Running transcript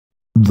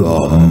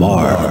The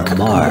Mark.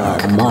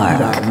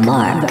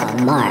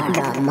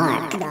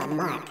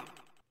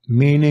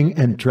 Meaning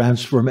and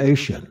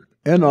transformation.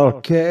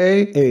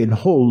 NRK ein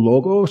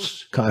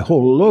hologos kai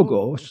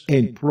hologos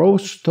ein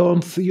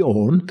proston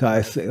theon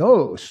kai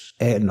theos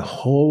ein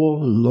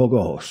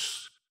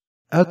hologos.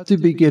 At the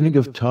beginning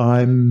of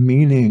time,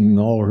 meaning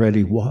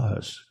already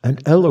was,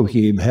 and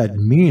Elohim had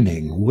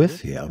meaning with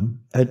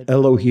him, and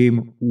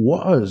Elohim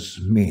was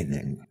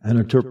meaning. An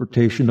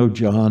interpretation of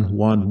John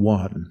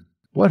 1:1.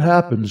 What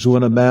happens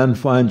when a man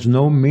finds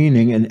no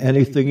meaning in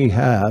anything he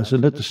has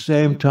and at the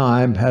same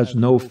time has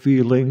no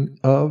feeling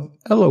of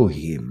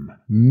Elohim?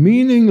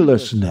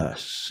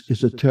 Meaninglessness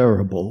is a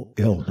terrible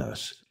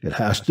illness. It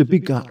has to be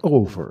got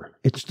over.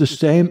 It's the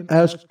same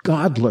as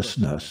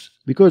godlessness.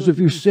 Because if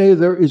you say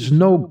there is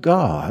no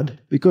God,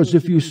 because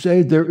if you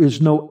say there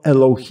is no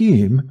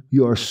Elohim,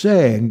 you are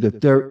saying that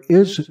there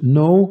is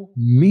no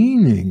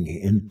meaning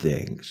in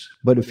things.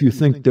 But if you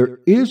think there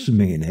is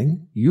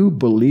meaning, you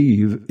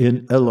believe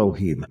in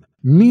Elohim.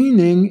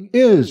 Meaning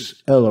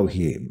is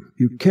Elohim.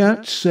 You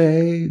can't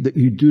say that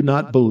you do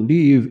not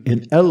believe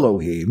in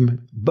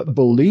Elohim, but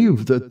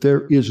believe that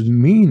there is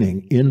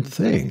meaning in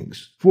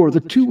things. For the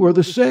two are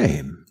the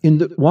same, in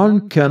that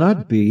one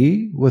cannot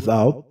be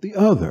without the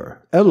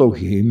other.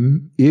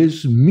 Elohim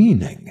is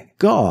meaning.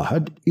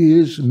 God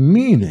is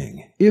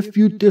meaning. If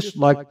you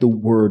dislike the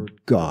word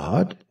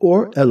God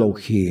or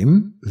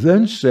Elohim,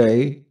 then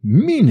say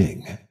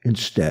meaning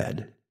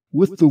instead.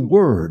 With the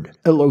word,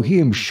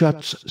 Elohim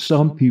shuts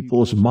some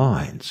people's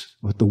minds,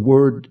 but the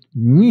word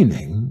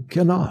meaning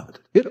cannot.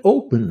 It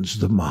opens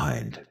the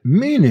mind.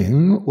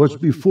 Meaning was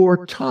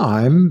before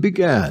time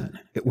began.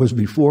 It was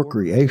before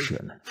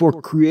creation.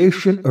 For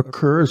creation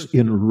occurs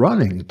in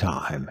running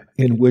time,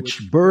 in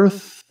which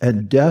birth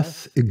and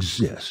death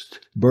exist.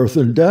 Birth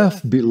and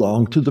death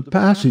belong to the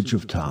passage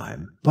of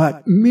time.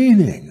 But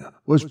meaning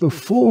was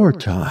before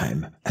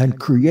time, and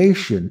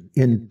creation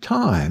in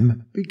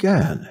time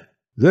began.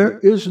 There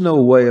is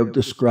no way of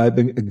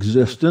describing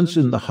existence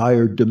in the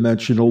higher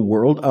dimensional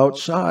world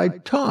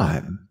outside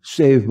time,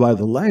 save by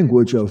the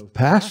language of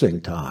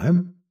passing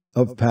time,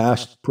 of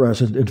past,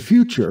 present, and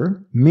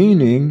future.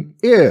 Meaning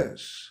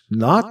is,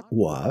 not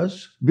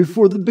was,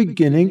 before the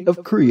beginning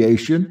of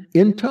creation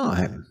in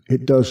time.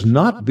 It does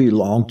not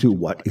belong to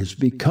what is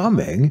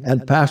becoming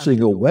and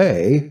passing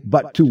away,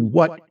 but to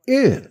what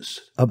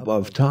is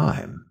above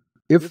time.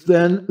 If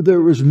then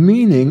there is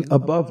meaning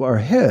above our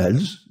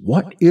heads,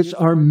 what is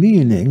our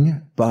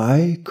meaning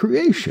by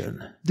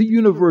creation? The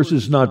universe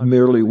is not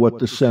merely what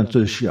the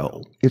senses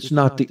show. It's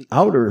not the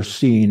outer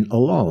scene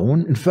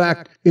alone. In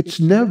fact, it's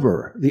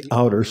never the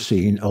outer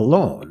scene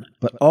alone,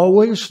 but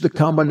always the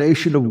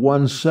combination of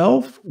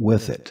oneself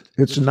with it.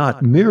 It's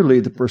not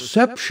merely the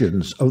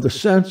perceptions of the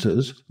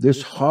senses,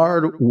 this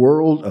hard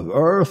world of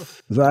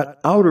earth, that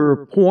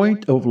outer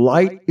point of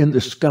light in the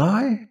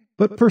sky,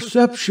 but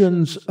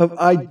perceptions of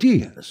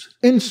ideas,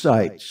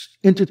 insights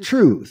into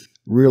truth,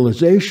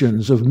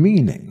 realizations of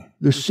meaning,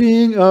 the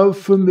seeing of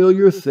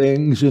familiar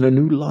things in a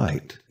new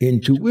light,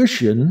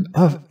 intuition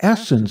of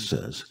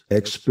essences,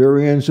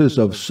 experiences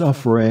of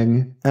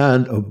suffering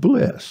and of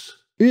bliss.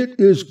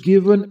 It is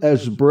given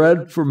as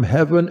bread from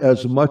heaven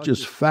as much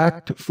as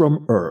fact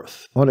from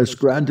earth. On its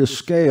grandest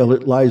scale,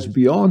 it lies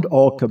beyond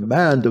all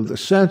command of the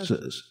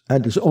senses,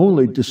 and is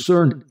only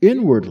discerned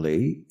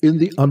inwardly in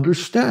the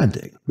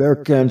understanding. There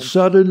can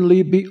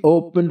suddenly be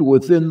opened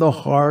within the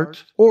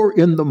heart or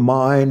in the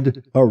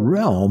mind a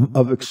realm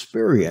of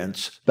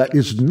experience that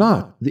is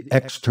not the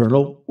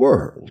external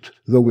world,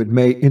 though it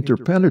may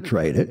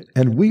interpenetrate it,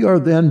 and we are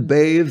then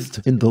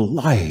bathed in the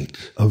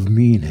light of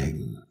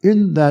meaning.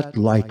 In that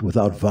light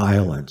without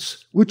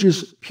violence, which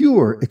is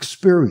pure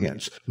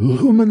experience,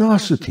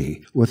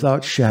 luminosity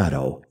without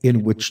shadow,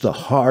 in which the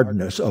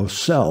hardness of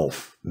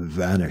self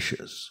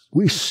vanishes.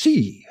 We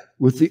see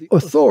with the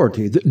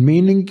authority that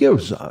meaning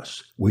gives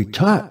us. We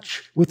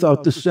touch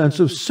without the sense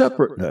of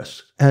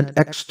separateness and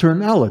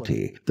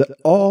externality that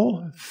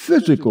all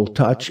physical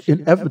touch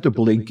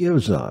inevitably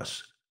gives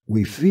us.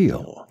 We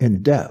feel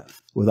in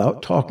depth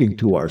without talking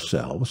to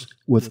ourselves,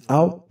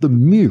 without the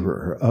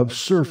mirror of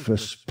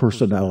surface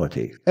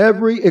personality.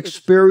 Every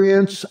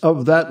experience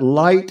of that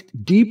light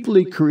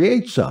deeply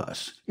creates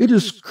us. It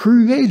is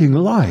creating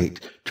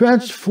light,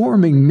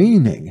 transforming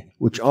meaning,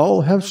 which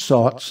all have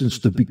sought since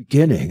the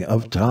beginning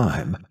of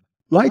time.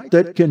 Light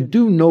that can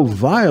do no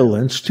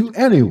violence to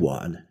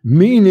anyone,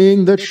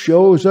 meaning that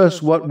shows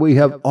us what we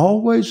have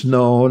always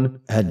known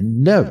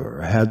and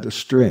never had the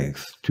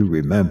strength to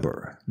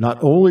remember.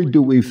 Not only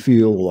do we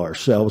feel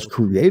ourselves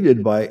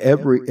created by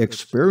every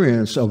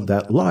experience of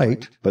that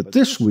light, but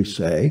this, we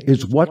say,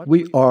 is what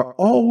we are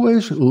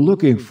always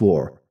looking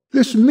for.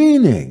 This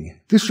meaning,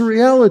 this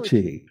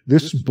reality,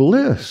 this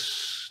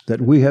bliss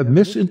that we have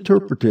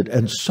misinterpreted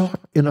and sought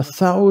in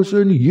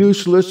 1,000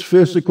 useless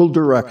physical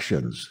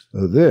directions.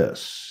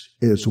 This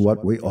is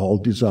what we all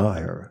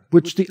desire,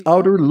 which the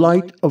outer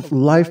light of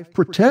life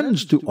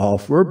pretends to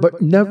offer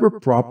but never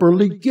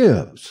properly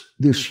gives.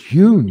 This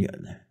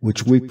union,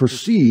 which we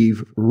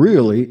perceive,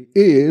 really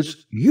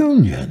is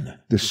union,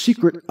 the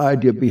secret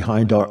idea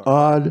behind our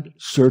odd,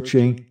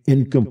 searching,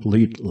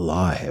 incomplete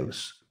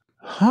lives.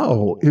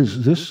 How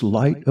is this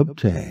light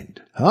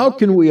obtained? How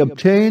can we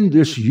obtain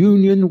this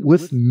union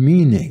with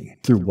meaning?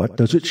 Through what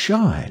does it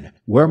shine?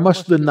 Where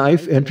must the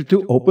knife enter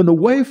to open a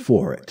way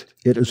for it?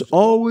 It has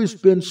always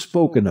been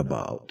spoken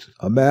about.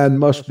 A man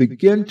must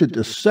begin to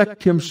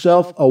dissect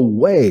himself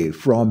away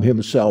from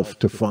himself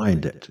to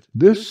find it.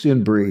 This,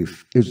 in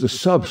brief, is the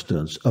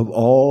substance of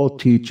all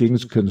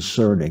teachings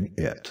concerning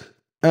it.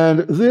 And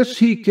this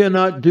he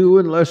cannot do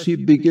unless he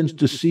begins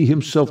to see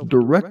himself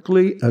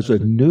directly as a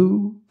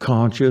new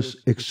conscious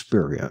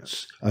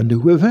experience, a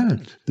new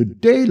event, the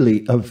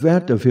daily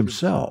event of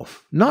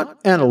himself, not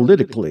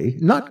analytically,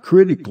 not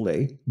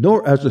critically,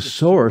 nor as a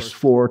source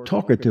for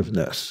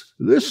talkativeness.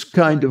 This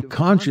kind of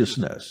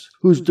consciousness,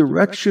 whose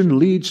direction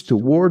leads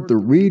toward the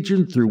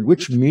region through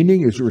which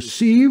meaning is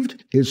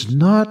received, is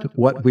not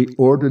what we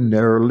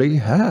ordinarily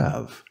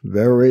have.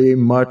 Very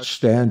much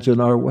stands in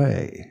our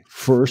way.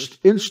 First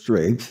in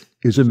strength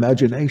is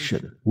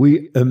imagination.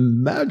 We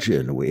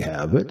imagine we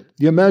have it.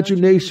 The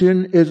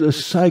imagination is a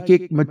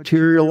psychic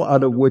material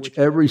out of which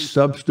every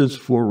substance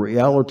for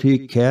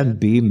reality can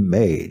be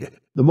made,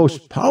 the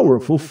most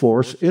powerful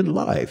force in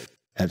life.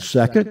 And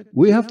second,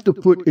 we have to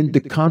put into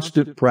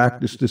constant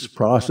practice this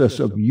process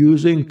of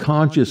using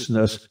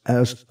consciousness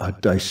as a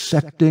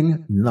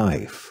dissecting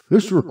knife.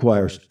 This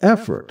requires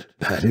effort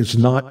that is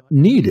not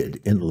needed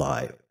in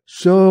life.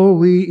 So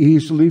we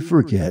easily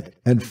forget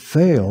and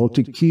fail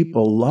to keep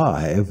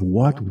alive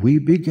what we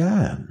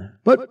began.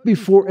 But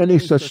before any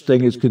such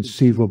thing is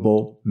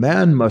conceivable,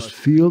 man must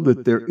feel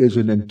that there is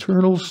an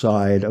internal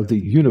side of the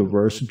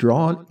universe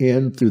drawn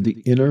in through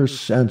the inner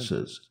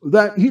senses,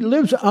 that he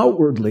lives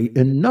outwardly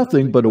in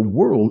nothing but a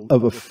world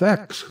of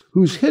effects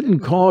whose hidden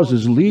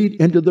causes lead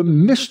into the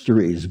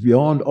mysteries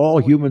beyond all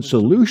human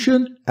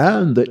solution,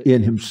 and that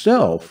in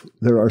himself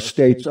there are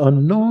states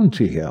unknown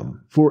to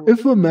him. For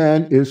if a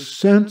man is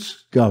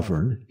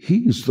sense-governed,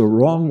 he's the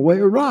wrong way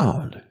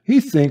around. He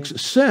thinks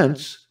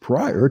sense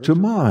prior to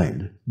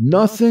mind.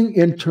 Nothing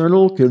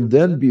internal can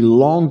then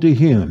belong to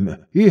him.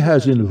 He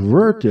has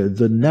inverted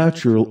the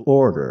natural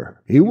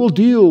order. He will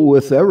deal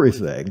with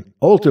everything,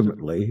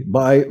 ultimately,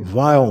 by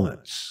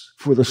violence.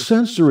 For the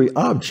sensory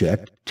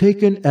object,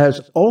 taken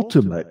as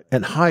ultimate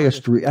and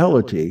highest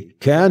reality,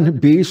 can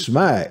be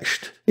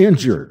smashed,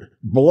 injured,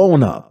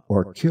 blown up,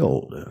 or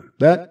killed.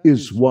 That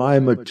is why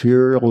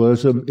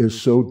materialism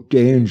is so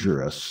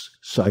dangerous,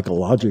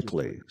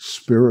 psychologically,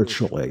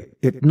 spiritually.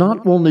 It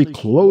not only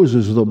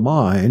closes the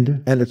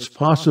mind and its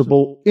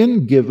possible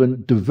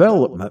in-given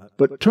development,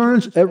 but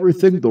turns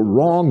everything the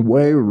wrong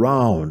way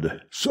round.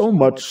 So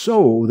much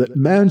so that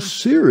man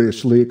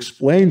seriously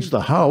explains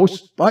the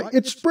house by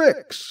its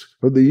bricks,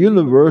 or the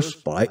universe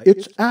by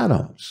its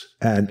atoms,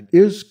 and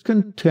is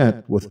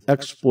content with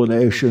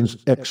explanations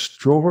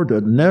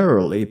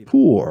extraordinarily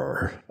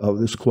poor of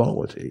this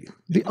quality.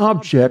 The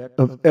object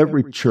of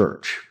every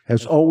church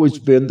has always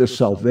been the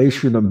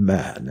salvation of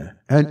man,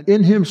 and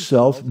in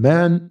himself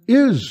man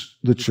is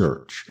the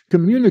church,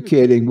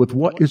 communicating with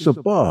what is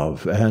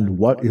above and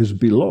what is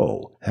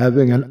below,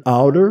 having an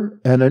outer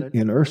and an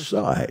inner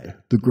side.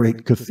 The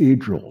great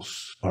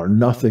cathedrals are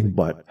nothing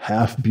but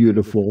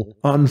half-beautiful,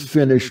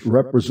 unfinished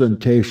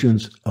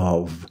representations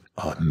of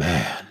a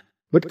man.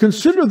 But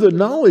consider the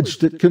knowledge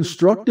that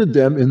constructed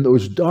them in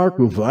those dark,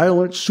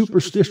 violent,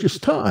 superstitious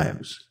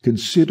times.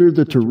 Consider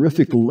the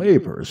terrific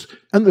labors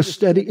and the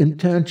steady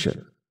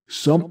intention.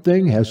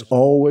 Something has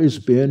always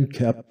been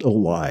kept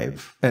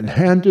alive and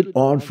handed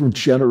on from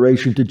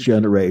generation to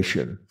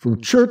generation,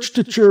 from church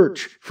to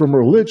church, from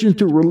religion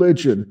to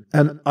religion,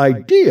 an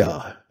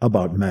idea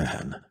about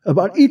man,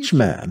 about each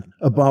man,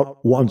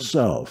 about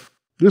oneself.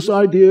 This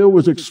idea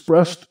was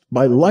expressed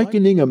by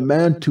likening a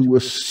man to a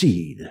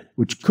seed,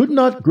 which could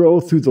not grow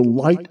through the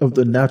light of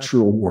the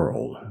natural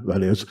world,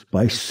 that is,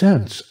 by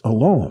sense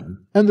alone.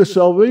 And the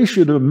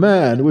salvation of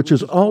man, which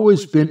has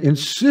always been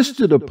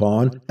insisted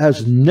upon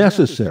as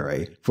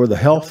necessary for the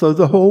health of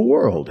the whole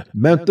world,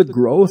 meant the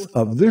growth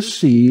of this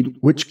seed,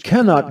 which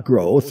cannot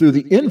grow through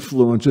the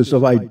influences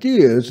of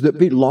ideas that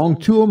belong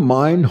to a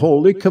mind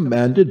wholly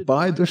commanded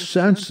by the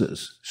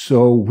senses.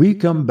 So we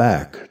come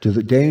back to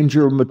the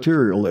danger of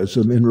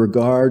materialism in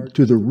regard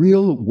to the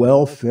real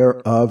welfare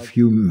of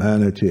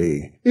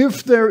humanity.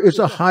 If there is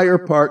a higher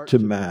part to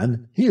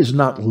man, he is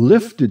not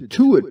lifted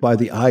to it by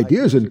the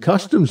ideas and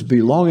customs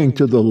belonging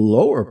to the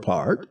lower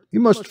part. He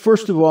must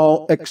first of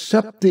all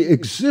accept the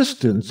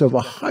existence of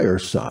a higher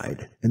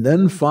side, and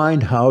then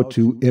find how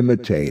to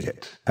imitate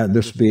it. And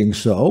this being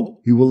so,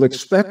 he will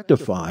expect to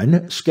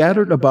find,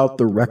 scattered about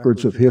the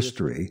records of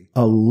history,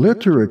 a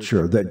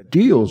literature that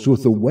deals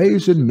with the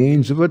ways and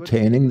means of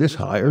attaining this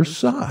higher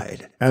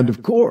side. And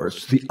of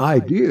course, the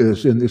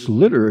ideas in this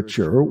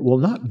literature will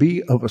not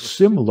be of a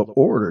similar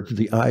order to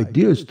the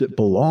ideas that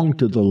belong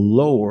to the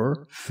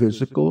lower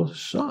physical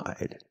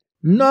side.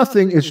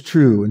 Nothing is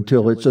true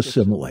until it's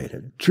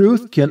assimilated.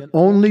 Truth can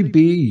only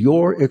be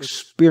your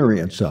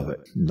experience of it,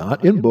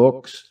 not in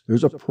books.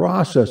 There's a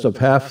process of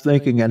half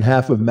thinking and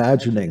half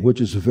imagining, which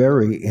is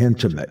very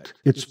intimate.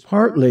 It's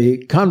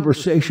partly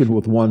conversation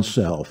with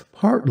oneself,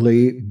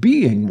 partly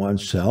being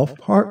oneself,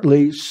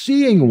 partly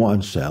seeing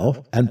oneself,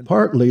 and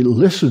partly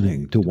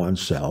listening to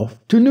oneself,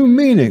 to new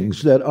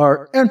meanings that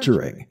are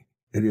entering.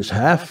 It is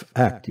half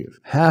active,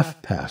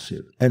 half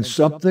passive, and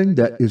something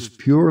that is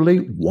purely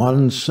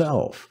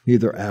oneself,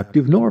 neither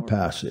active nor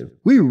passive.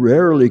 We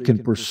rarely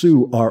can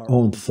pursue our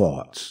own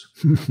thoughts.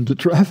 The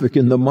traffic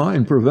in the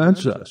mind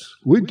prevents us.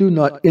 We do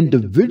not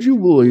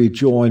individually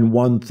join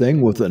one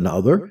thing with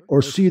another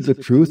or see the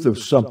truth of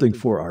something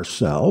for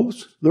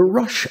ourselves. The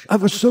rush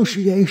of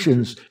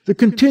associations, the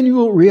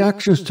continual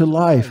reactions to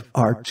life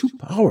are too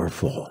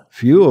powerful.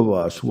 Few of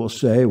us will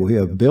say we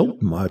have built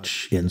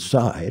much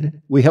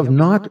inside. We have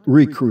not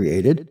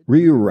recreated,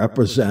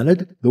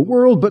 re-represented the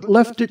world, but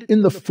left it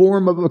in the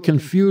form of a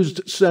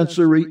confused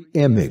sensory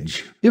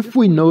image. If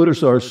we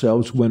notice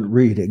ourselves when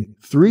reading,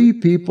 three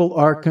people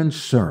are concerned.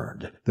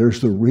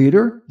 There's the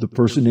reader, the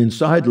person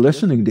inside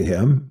listening to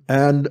him,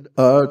 and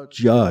a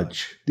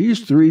judge.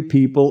 These three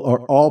people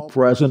are all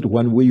present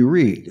when we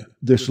read.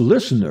 This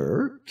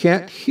listener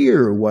can't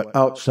hear what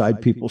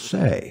outside people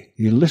say.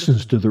 He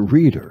listens to the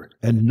reader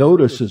and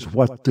notices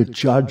what the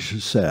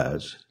judge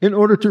says. In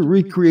order to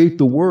recreate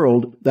the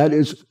world, that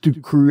is, to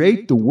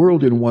create the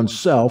world in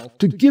oneself,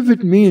 to give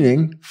it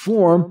meaning,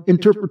 form,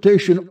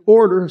 interpretation,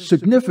 order,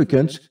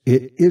 significance,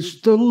 it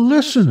is the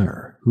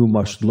listener who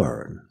must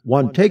learn.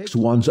 One takes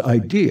one's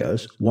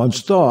ideas,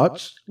 one's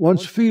thoughts,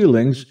 one's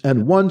feelings,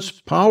 and one's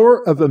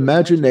power of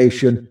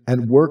imagination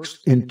and works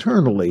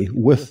internally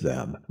with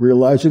them,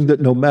 realizing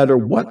that no matter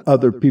what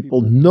other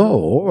people know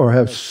or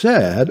have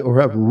said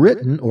or have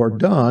written or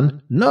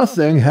done,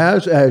 nothing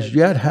has as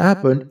yet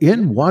happened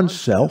in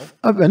oneself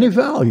of any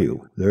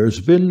value. There's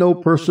been no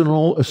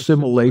personal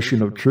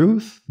assimilation of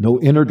truth, no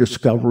inner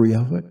discovery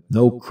of it,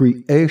 no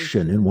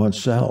creation in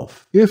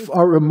oneself. If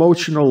our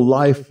emotional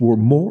life were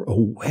more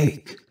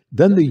awake,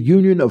 then the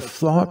union of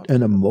thought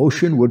and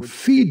emotion would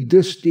feed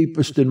this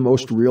deepest and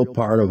most real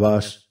part of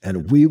us,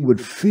 and we would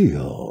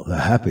feel the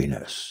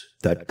happiness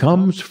that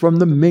comes from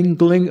the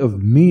mingling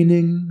of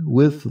meaning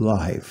with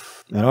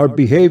life. And our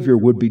behavior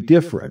would be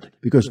different,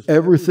 because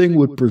everything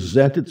would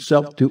present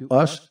itself to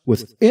us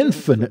with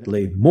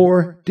infinitely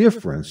more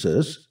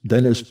differences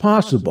than is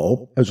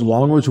possible as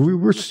long as we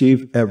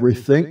receive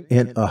everything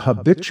in a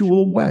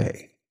habitual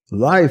way.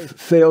 Life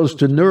fails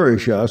to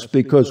nourish us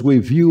because we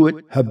view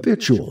it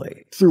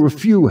habitually, through a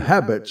few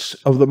habits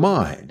of the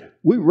mind.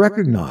 We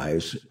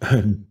recognize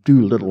and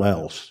do little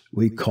else.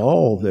 We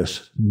call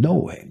this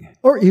knowing,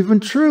 or even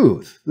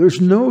truth.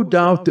 There's no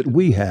doubt that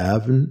we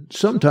have, and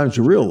sometimes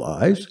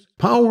realize,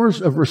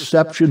 powers of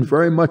reception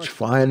very much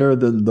finer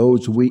than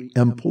those we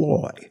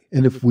employ.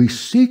 And if we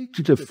seek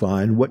to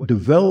define what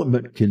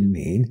development can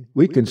mean,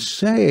 we can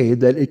say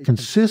that it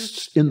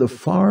consists in the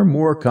far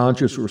more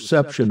conscious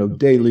reception of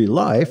daily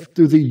life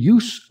through the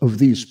use of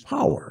these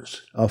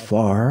powers, a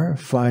far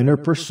finer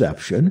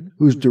perception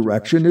whose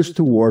direction is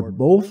toward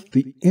both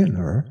the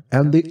inner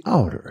and the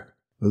outer.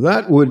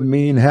 That would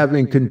mean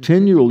having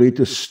continually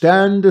to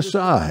stand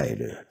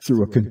aside,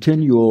 through a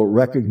continual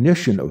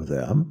recognition of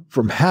them,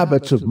 from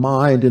habits of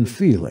mind and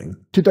feeling,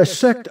 to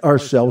dissect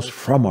ourselves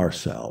from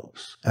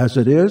ourselves. As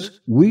it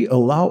is, we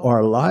allow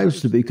our lives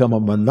to become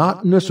a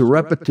monotonous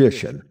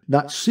repetition,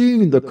 not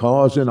seeing the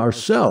cause in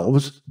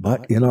ourselves,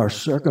 but in our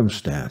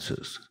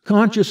circumstances.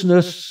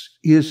 Consciousness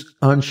is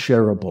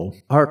unshareable.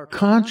 Our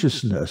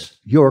consciousness,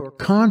 your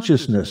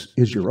consciousness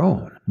is your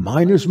own.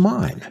 Mine is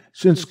mine.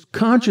 Since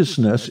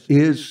consciousness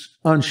is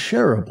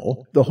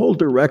unshareable, the whole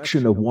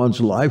direction of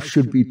one's life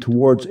should be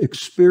towards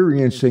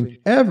experiencing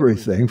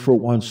everything for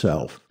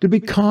oneself, to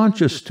be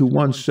conscious to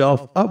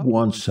oneself of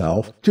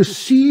oneself, to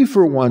see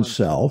for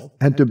oneself,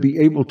 and to be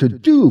able to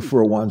do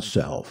for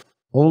oneself.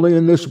 Only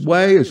in this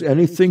way is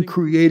anything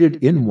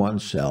created in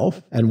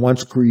oneself, and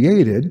once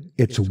created,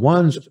 it's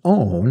one's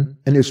own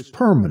and is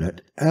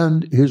permanent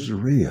and is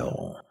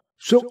real.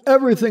 So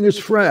everything is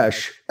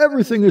fresh,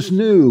 everything is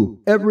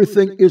new,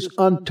 everything is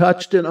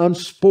untouched and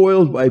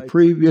unspoiled by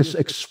previous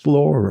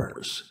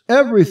explorers.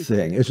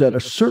 Everything is at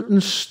a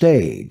certain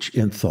stage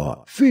in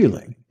thought,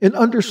 feeling, in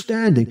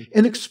understanding,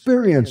 in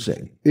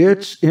experiencing.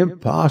 It's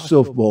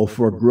impossible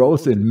for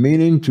growth in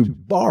meaning to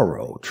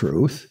borrow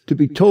truth. To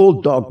be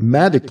told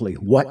dogmatically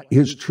what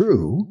is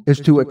true is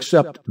to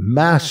accept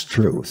mass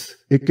truth.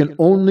 It can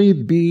only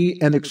be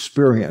an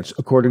experience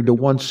according to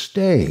one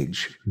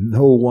stage.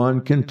 No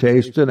one can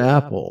taste an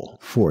apple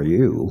for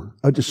you.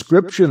 A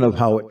description of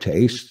how it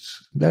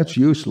tastes, that's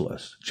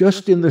useless.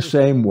 Just in the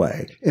same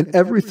way, in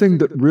everything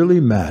that really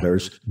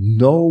matters,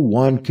 no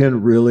one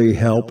can really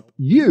help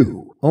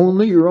you.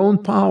 Only your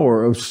own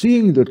power of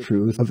seeing the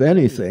truth of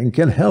anything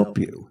can help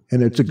you.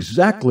 And it's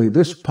exactly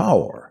this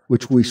power,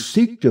 which we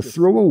seek to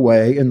throw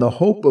away in the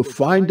hope of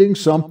finding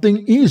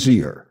something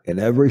easier. In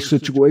every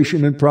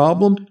situation and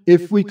problem,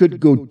 if we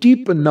could go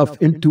deep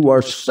enough into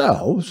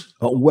ourselves,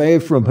 away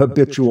from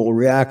habitual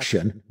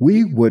reaction,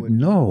 we would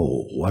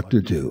know what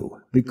to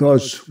do,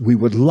 because we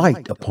would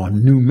light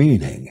upon new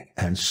meaning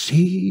and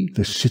see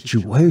the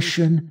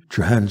situation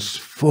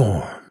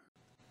transform.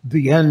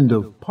 The end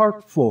of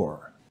Part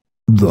 4.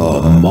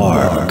 The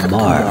Mark.